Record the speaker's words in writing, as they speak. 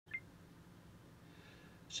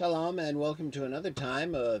Shalom and welcome to another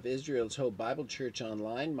time of Israel's Hope Bible Church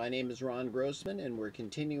Online. My name is Ron Grossman and we're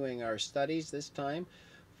continuing our studies this time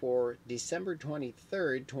for December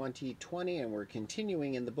 23rd, 2020, and we're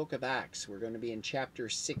continuing in the book of Acts. We're going to be in chapter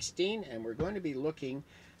 16 and we're going to be looking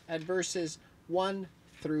at verses 1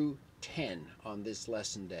 through 10 on this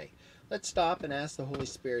lesson day. Let's stop and ask the Holy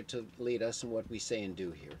Spirit to lead us in what we say and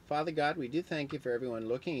do here. Father God, we do thank you for everyone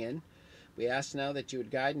looking in. We ask now that you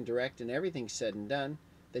would guide and direct in everything said and done,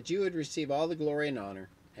 that you would receive all the glory and honor,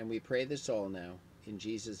 and we pray this all now, in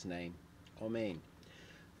Jesus' name. Amen.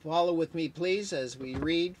 Follow with me, please, as we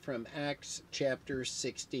read from Acts chapter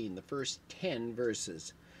 16, the first 10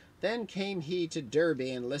 verses. Then came he to Derbe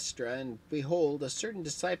and Lystra, and behold, a certain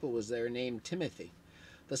disciple was there named Timothy,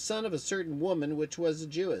 the son of a certain woman which was a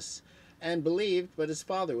Jewess, and believed, but his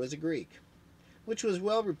father was a Greek, which was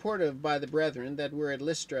well reported of by the brethren that were at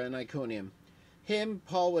Lystra and Iconium. Him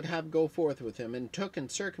Paul would have go forth with him, and took and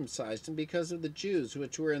circumcised him because of the Jews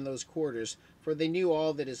which were in those quarters, for they knew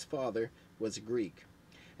all that his father was a Greek.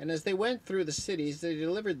 And as they went through the cities, they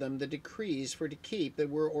delivered them the decrees for to keep that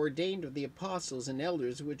were ordained of the apostles and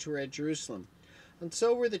elders which were at Jerusalem. And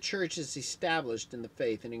so were the churches established in the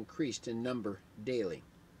faith, and increased in number daily.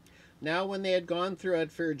 Now when they had gone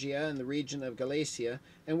throughout Phrygia and the region of Galatia,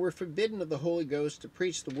 and were forbidden of the Holy Ghost to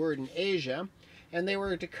preach the word in Asia, and they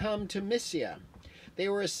were to come to Mysia, they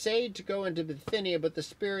were assayed to go into Bithynia, but the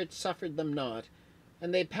Spirit suffered them not.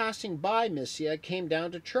 And they passing by Mysia came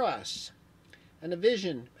down to Troas. And a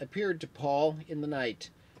vision appeared to Paul in the night.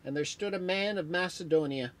 And there stood a man of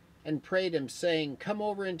Macedonia, and prayed him, saying, Come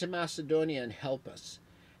over into Macedonia and help us.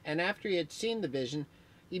 And after he had seen the vision,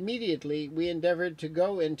 immediately we endeavored to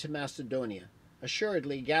go into Macedonia,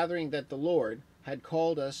 assuredly gathering that the Lord had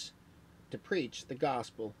called us to preach the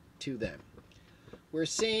gospel to them. We're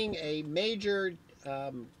seeing a major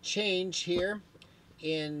change here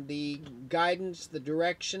in the guidance, the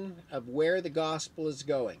direction of where the gospel is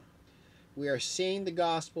going. We are seeing the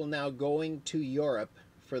gospel now going to Europe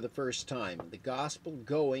for the first time. The gospel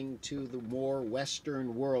going to the more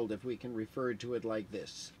Western world, if we can refer to it like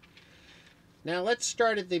this. Now let's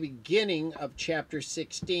start at the beginning of chapter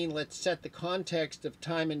 16. Let's set the context of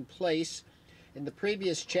time and place. In the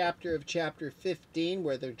previous chapter of chapter 15,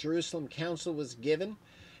 where the Jerusalem Council was given,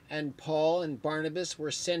 and Paul and Barnabas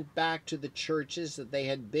were sent back to the churches that they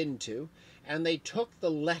had been to, and they took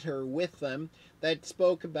the letter with them that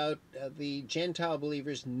spoke about the Gentile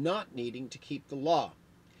believers not needing to keep the law.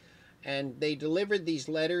 And they delivered these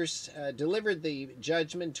letters, delivered the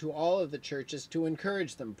judgment to all of the churches to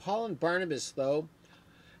encourage them. Paul and Barnabas, though,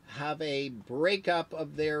 have a breakup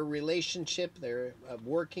of their relationship, their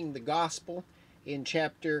working the gospel in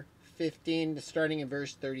chapter 15, starting in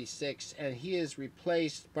verse 36, and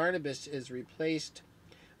Barnabas is replaced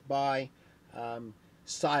by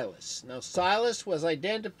Silas. Now, Silas was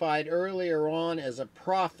identified earlier on as a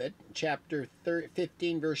prophet, chapter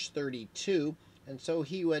 15, verse 32, and so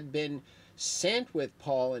he had been sent with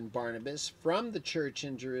Paul and Barnabas from the church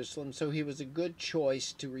in Jerusalem, so he was a good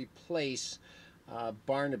choice to replace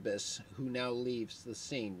Barnabas, who now leaves the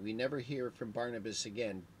scene. We never hear from Barnabas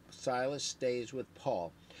again. Silas stays with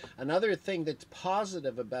Paul. Another thing that's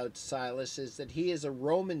positive about Silas is that he is a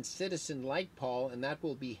Roman citizen like Paul, and that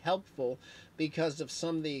will be helpful because of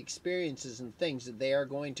some of the experiences and things that they are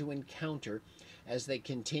going to encounter as they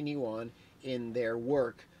continue on in their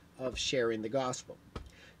work of sharing the gospel.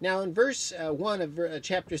 Now in verse 1 of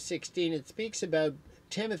chapter 16, it speaks about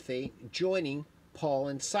Timothy joining Paul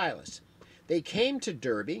and Silas. They came to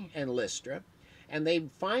Derbe and Lystra, and they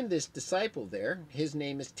find this disciple there. His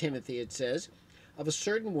name is Timothy, it says, of a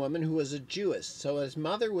certain woman who was a Jewess. So his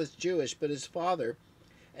mother was Jewish, but his father,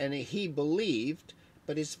 and he believed,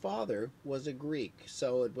 but his father was a Greek.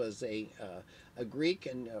 So it was a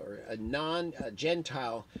Greek or a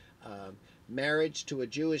non-Gentile marriage to a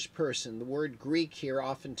Jewish person. The word Greek here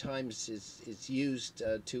oftentimes is used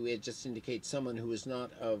to just indicate someone who is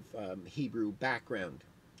not of Hebrew background.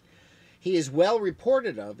 He is well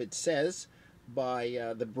reported of, it says,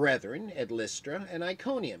 by the brethren at Lystra and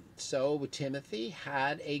Iconium. So Timothy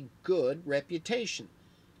had a good reputation,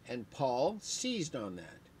 and Paul seized on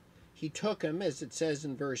that. He took him, as it says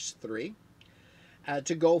in verse 3,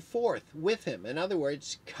 to go forth with him. In other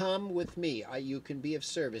words, come with me, you can be of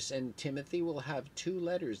service. And Timothy will have 2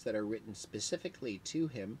 letters that are written specifically to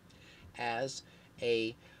him as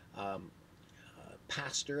a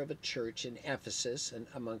pastor of a church in Ephesus and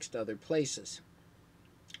amongst other places.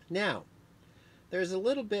 Now, there's a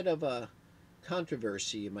little bit of a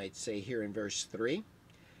controversy, you might say, here in verse 3.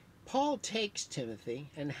 Paul takes Timothy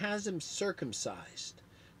and has him circumcised.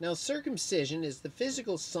 Now, circumcision is the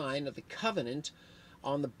physical sign of the covenant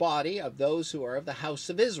on the body of those who are of the house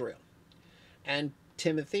of Israel. And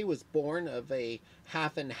Timothy was born of a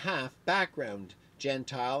half and half background,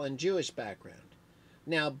 Gentile and Jewish background.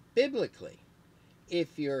 Now, biblically,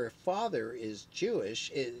 if your father is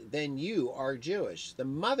Jewish, then you are Jewish. The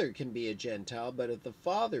mother can be a Gentile, but if the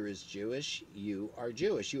father is Jewish, you are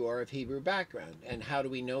Jewish. You are of Hebrew background. And how do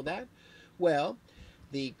we know that? Well,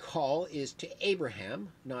 the call is to Abraham,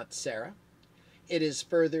 not Sarah. It is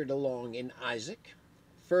furthered along in Isaac,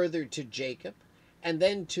 further to Jacob, and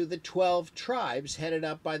then to the 12 tribes headed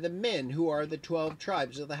up by the men who are the 12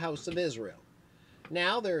 tribes of the house of Israel.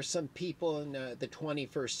 Now, there are some people in the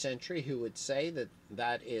 21st century who would say that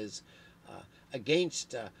that is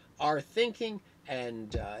against our thinking,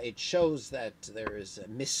 and it shows that there is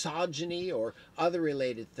misogyny or other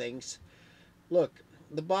related things. Look,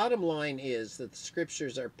 the bottom line is that the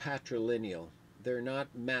scriptures are patrilineal. They're not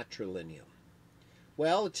matrilineal.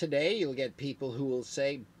 Well, today you'll get people who will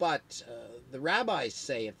say, but the rabbis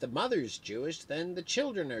say if the mother's Jewish, then the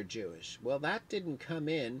children are Jewish. Well, that didn't come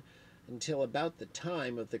in until about the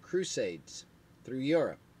time of the Crusades through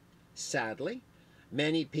Europe. Sadly,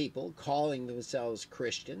 many people calling themselves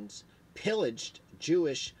Christians pillaged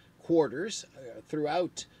Jewish quarters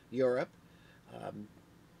throughout Europe.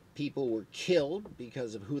 People were killed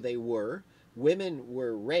because of who they were. Women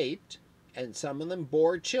were raped, and some of them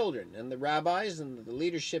bore children. And the rabbis and the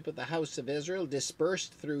leadership of the house of Israel,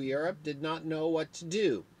 dispersed through Europe, did not know what to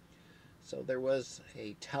do. So there was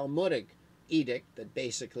a Talmudic edict that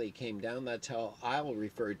basically came down. That's how I'll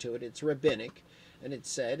refer to it. It's rabbinic. And it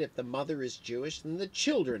said if the mother is Jewish, then the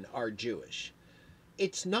children are Jewish.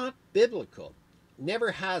 It's not biblical.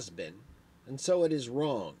 Never has been. And so it is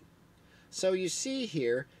wrong. So you see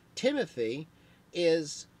here, Timothy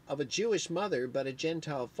is of a Jewish mother but a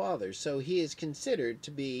Gentile father. So he is considered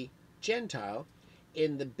to be Gentile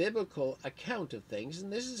in the biblical account of things.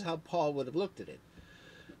 And this is how Paul would have looked at it.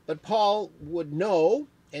 But Paul would know,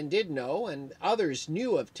 and did know, and others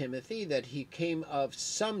knew of Timothy, that he came of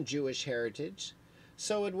some Jewish heritage.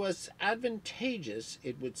 So it was advantageous,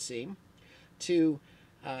 it would seem, to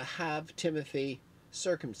have Timothy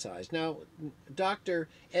circumcised. Now, Dr.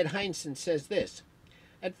 Ed Hindson says this: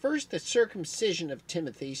 at first, the circumcision of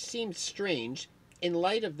Timothy seemed strange in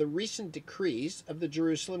light of the recent decrees of the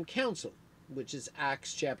Jerusalem Council, which is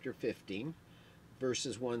Acts chapter 15,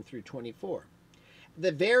 verses 1 through 24.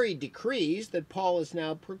 The very decrees that Paul is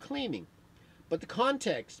now proclaiming. But the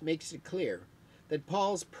context makes it clear that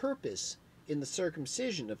Paul's purpose in the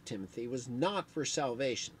circumcision of Timothy was not for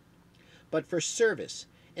salvation, but for service,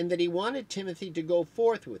 and that he wanted Timothy to go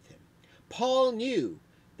forth with him. Paul knew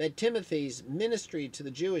that Timothy's ministry to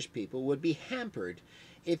the Jewish people would be hampered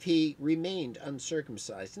if he remained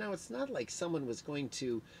uncircumcised. Now, it's not like someone was going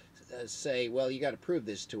to say, well, you got to prove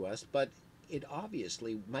this to us, but it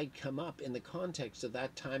obviously might come up in the context of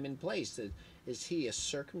that time and place. Is he a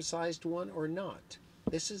circumcised one or not?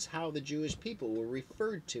 This is how the Jewish people were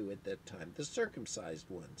referred to at that time, the circumcised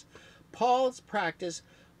ones. Paul's practice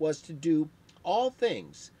was to do all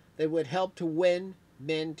things that would help to win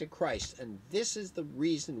men to Christ, and this is the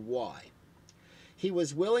reason why. He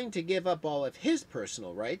was willing to give up all of his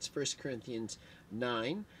personal rights, 1 Corinthians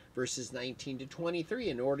 9, verses 19 to 23,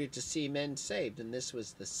 in order to see men saved. And this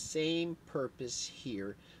was the same purpose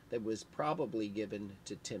here that was probably given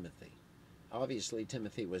to Timothy. Obviously,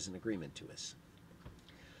 Timothy was in agreement to us.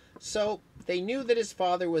 So they knew that his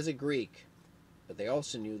father was a Greek, but they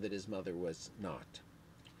also knew that his mother was not.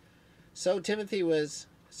 So Timothy was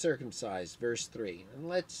circumcised, verse 3. And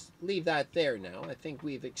let's leave that there now. I think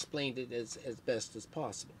we've explained it as best as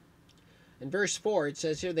possible. In verse 4, it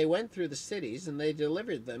says here, they went through the cities, and they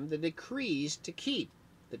delivered them the decrees to keep,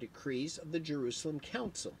 the decrees of the Jerusalem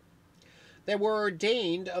Council, that were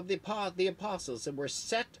ordained of the apostles, and were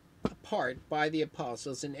set apart by the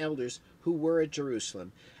apostles and elders who were at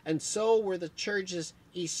Jerusalem. And so were the churches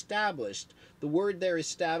established. The word there,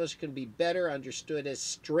 established, can be better understood as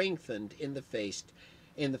strengthened in the faith,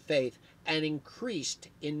 and increased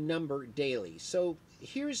in number daily. So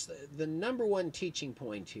here's the number one teaching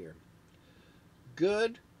point here.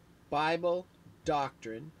 Good Bible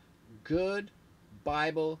doctrine, good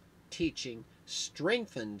Bible teaching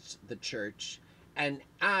strengthens the church and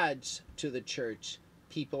adds to the church.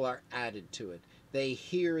 People are added to it. They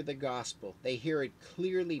hear the gospel. They hear it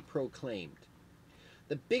clearly proclaimed.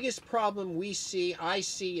 The biggest problem I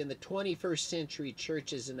see in the 21st century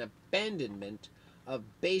church is an abandonment of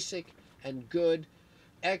basic and good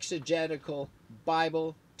exegetical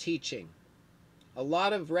Bible teaching. A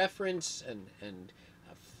lot of reference and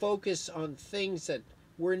focus on things that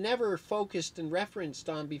were never focused and referenced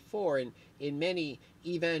on before in many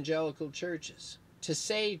evangelical churches. to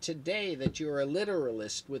say today that you're a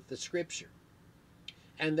literalist with the scripture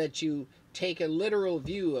and that you take a literal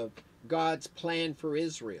view of God's plan for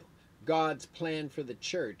Israel, God's plan for the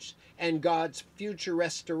church, and God's future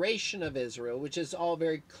restoration of Israel, which is all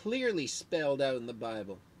very clearly spelled out in the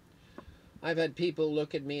Bible. I've had people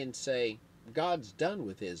look at me and say, God's done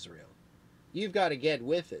with Israel. You've got to get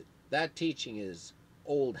with it. That teaching is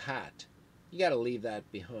old hat. You got to leave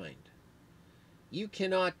that behind. You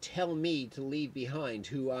cannot tell me to leave behind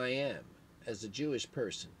who I am as a Jewish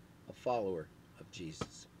person, a follower of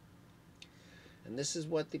Jesus. And this is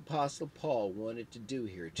what the Apostle Paul wanted to do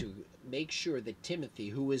here, to make sure that Timothy,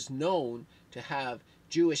 who is known to have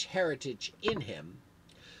Jewish heritage in him,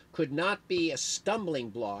 could not be a stumbling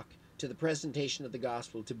block to the presentation of the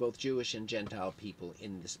gospel to both Jewish and Gentile people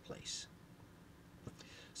in this place.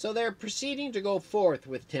 So they're proceeding to go forth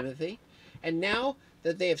with Timothy, and now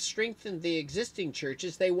that they have strengthened the existing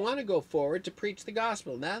churches, they want to go forward to preach the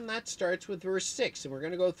gospel. Now that starts with verse 6, and we're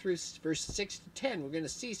going to go through verse 6 to 10. We're going to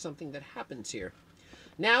see something that happens here.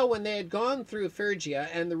 Now when they had gone through Phrygia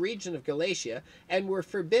and the region of Galatia, and were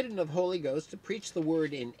forbidden of Holy Ghost to preach the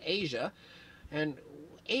word in Asia, and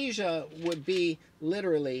Asia would be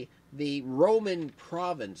literally the Roman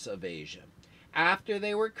province of Asia. After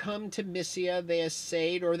they were come to Mysia, they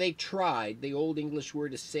essayed, or they tried, the Old English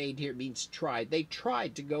word essayed here means tried. They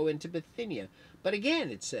tried to go into Bithynia. But again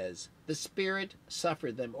it says, the Spirit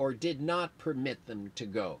suffered them, or did not permit them to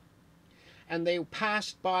go. And they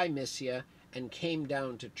passed by Mysia and came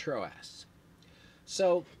down to Troas.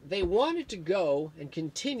 So they wanted to go and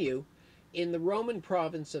continue in the Roman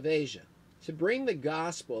province of Asia to bring the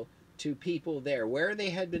gospel to people there, where they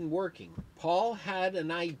had been working. Paul had an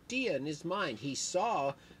idea in his mind. He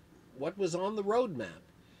saw what was on the roadmap,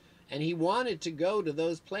 and he wanted to go to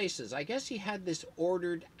those places. I guess he had this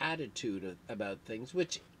ordered attitude about things,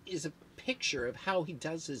 which is a picture of how he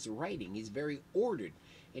does his writing. He's very ordered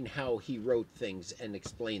in how he wrote things and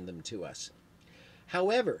explained them to us.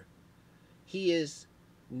 However, he is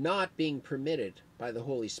not being permitted by the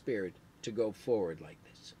Holy Spirit to go forward like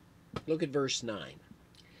this. Look at verse 9.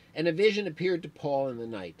 And a vision appeared to Paul in the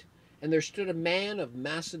night, and there stood a man of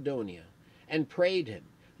Macedonia, and prayed him.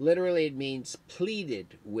 Literally it means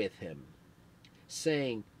pleaded with him,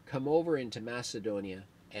 saying, come over into Macedonia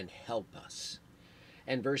and help us.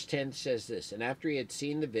 And verse 10 says this, and after he had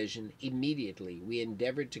seen the vision, immediately we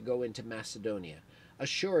endeavored to go into Macedonia,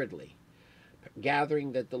 assuredly,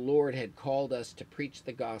 gathering that the Lord had called us to preach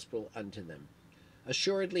the gospel unto them.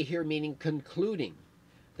 Assuredly here meaning concluding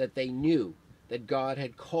that they knew that God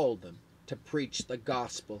had called them to preach the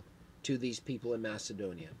gospel to these people in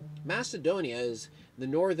Macedonia. Macedonia is the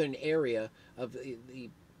northern area of the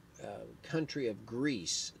country of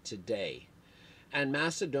Greece today. And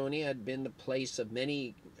Macedonia had been the place of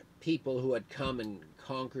many people who had come and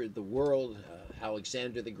conquered the world.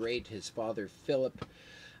 Alexander the Great, his father Philip,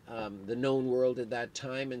 the known world at that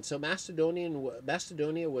time. And so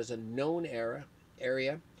Macedonia was a known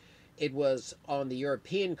area. It was on the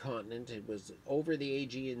European continent. It was over the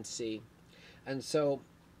Aegean Sea. And so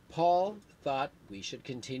Paul thought we should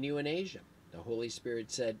continue in Asia. The Holy Spirit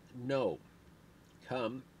said, no,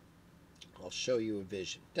 come, I'll show you a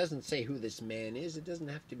vision. It doesn't say who this man is. It doesn't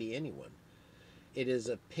have to be anyone. It is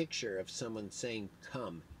a picture of someone saying,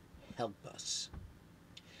 come, help us.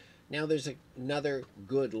 Now there's another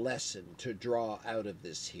good lesson to draw out of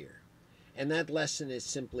this here. And that lesson is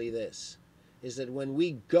simply this, is that when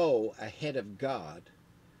we go ahead of God,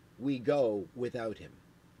 we go without him.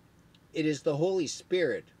 It is the Holy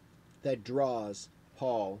Spirit that draws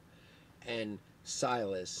Paul and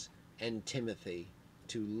Silas and Timothy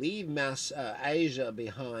to leave Asia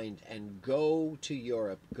behind and go to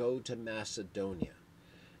Europe, go to Macedonia.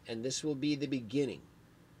 And this will be the beginning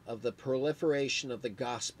of the proliferation of the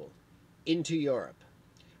gospel into Europe,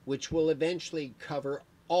 which will eventually cover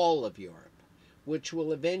all of Europe, which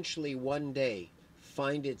will eventually one day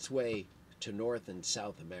find its way to North and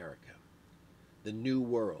South America, the New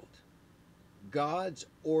World. God's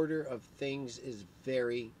order of things is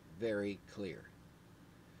very, very clear.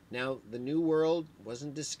 Now, the New World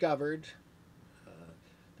wasn't discovered.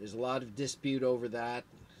 There's a lot of dispute over that.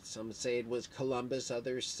 Some say it was Columbus,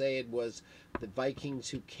 others say it was the Vikings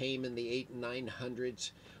who came in the 800s and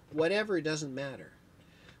 900s. Whatever, it doesn't matter.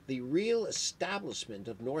 The real establishment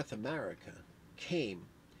of North America came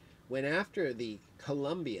when, after the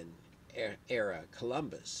Columbian era,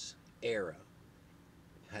 Columbus era,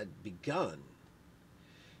 had begun,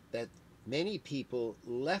 that many people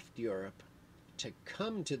left Europe to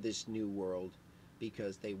come to this new world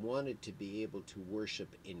because they wanted to be able to worship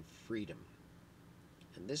in freedom.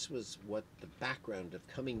 And this was what the background of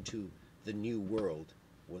coming to the new world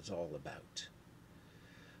was all about.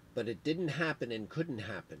 But it didn't happen and couldn't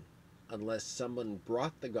happen unless someone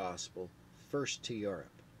brought the gospel first to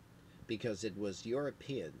Europe, because it was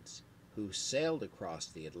Europeans who sailed across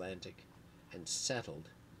the Atlantic and settled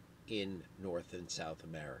in North and South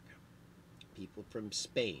America. People from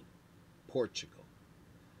Spain, Portugal,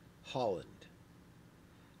 Holland,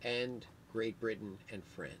 and Great Britain and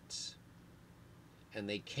France. And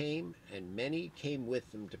they came, and many came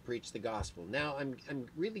with them to preach the gospel. Now, I'm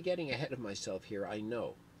really getting ahead of myself here, I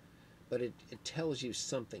know. But it tells you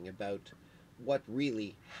something about what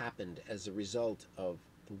really happened as a result of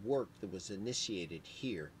the work that was initiated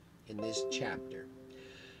here in this chapter.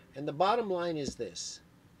 And the bottom line is this,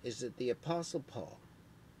 is that the Apostle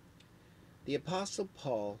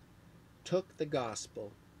Paul took the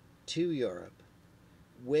gospel to Europe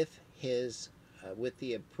with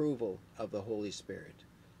the approval of the Holy Spirit.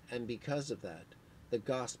 And because of that, the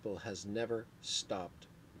gospel has never stopped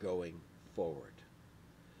going forward.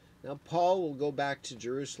 Now, Paul will go back to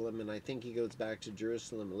Jerusalem, and I think he goes back to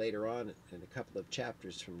Jerusalem later on in a couple of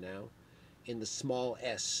chapters from now, in the small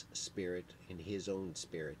s spirit, in his own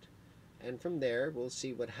spirit. And from there, we'll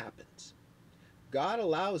see what happens. God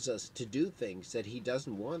allows us to do things that he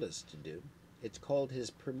doesn't want us to do. It's called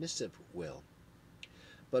his permissive will.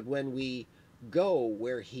 But when we go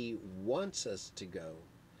where he wants us to go,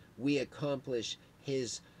 we accomplish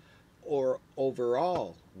his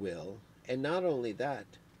overall will, and not only that,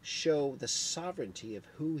 show the sovereignty of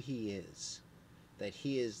who he is, that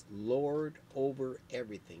he is Lord over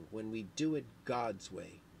everything. When we do it God's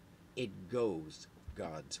way, it goes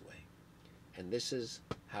God's way. And this is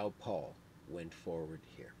how Paul went forward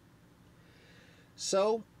here.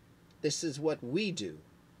 So, this is what we do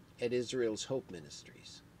at Israel's Hope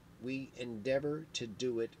Ministries. We endeavor to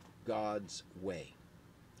do it God's way.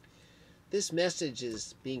 This message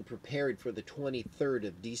is being prepared for the 23rd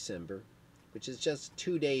of December, which is just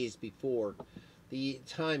 2 days before the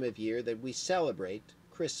time of year that we celebrate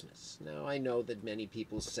Christmas. Now, I know that many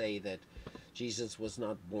people say that Jesus was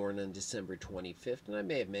not born on December 25th, and I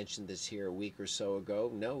may have mentioned this here a week or so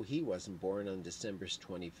ago. No, he wasn't born on December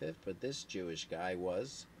 25th, but this Jewish guy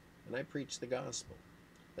was, and I preached the gospel.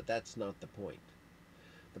 But that's not the point.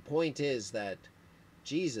 The point is that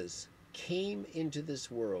Jesus came into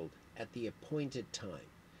this world at the appointed time.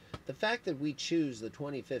 The fact that we choose the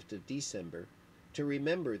 25th of December to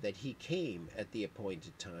remember that he came at the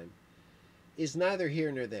appointed time is neither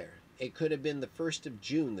here nor there. It could have been the 1st of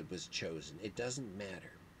June that was chosen. It doesn't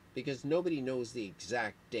matter, because nobody knows the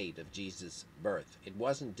exact date of Jesus' birth. It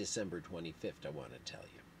wasn't December 25th, I want to tell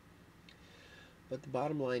you. But the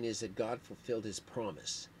bottom line is that God fulfilled his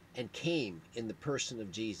promise and came in the person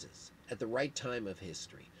of Jesus at the right time of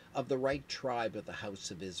history, of the right tribe of the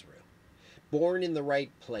house of Israel, born in the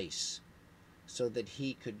right place, so that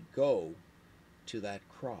he could go to that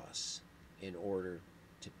cross in order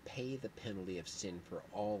to pay the penalty of sin for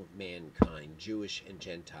all mankind, Jewish and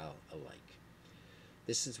Gentile alike.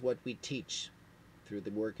 This is what we teach through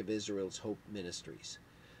the work of Israel's Hope Ministries.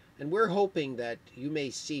 And we're hoping that you may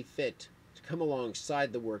see fit to come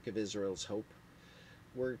alongside the work of Israel's Hope.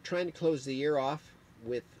 We're trying to close the year off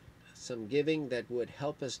with some giving that would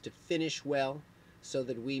help us to finish well, so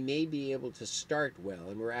that we may be able to start well.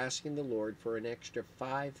 And we're asking the Lord for an extra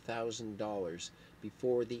 $5,000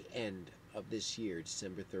 before the end of this year,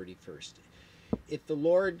 December 31st. If the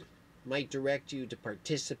Lord might direct you to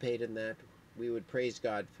participate in that, we would praise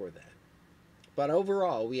God for that. But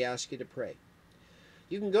overall, we ask you to pray.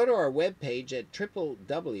 You can go to our webpage at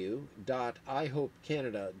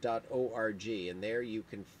www.ihopecanada.org, and there you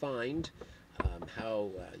can find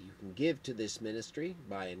how you can give to this ministry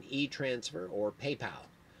by an e-transfer or PayPal.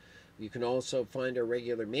 You can also find our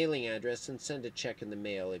regular mailing address and send a check in the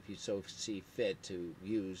mail if you so see fit to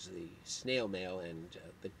use the snail mail and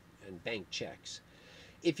bank checks.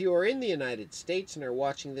 If you are in the United States and are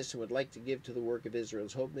watching this and would like to give to the work of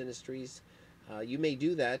Israel's Hope Ministries, you may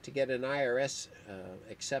do that. To get an IRS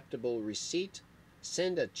acceptable receipt,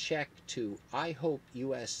 send a check to iHope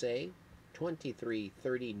USA,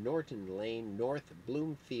 2330 Norton Lane, North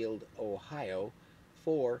Bloomfield, Ohio,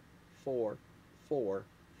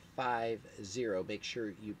 44450. Make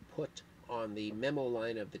sure you put on the memo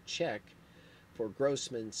line of the check for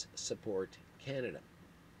Grossman's Support Canada.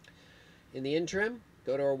 In the interim,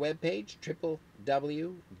 go to our webpage,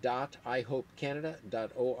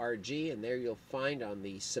 www.ihopecanada.org, and there you'll find on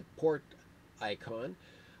the support icon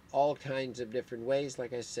all kinds of different ways,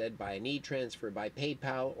 like I said, by an e-transfer, by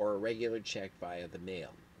PayPal, or a regular check via the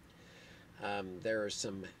mail. There are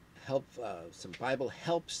some some Bible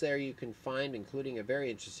helps there you can find, including a very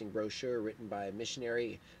interesting brochure written by a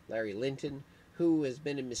missionary, Larry Linton, who has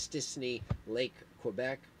been in Mistissini Lake,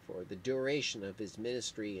 Quebec, for the duration of his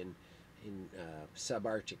ministry in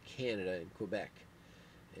subarctic Canada in Quebec.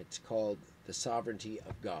 It's called The Sovereignty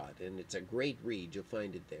of God, and it's a great read. You'll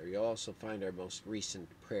find it there. You'll also find our most recent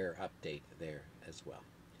prayer update there as well.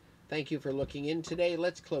 Thank you for looking in today.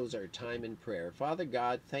 Let's close our time in prayer. Father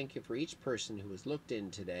God, thank you for each person who has looked in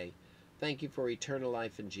today. Thank you for eternal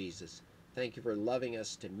life in Jesus. Thank you for loving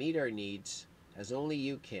us to meet our needs as only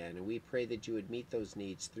you can, and we pray that you would meet those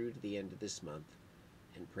needs through to the end of this month,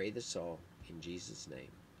 and pray this all in Jesus'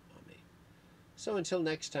 name. Amen. So until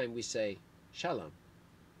next time, we say, Shalom.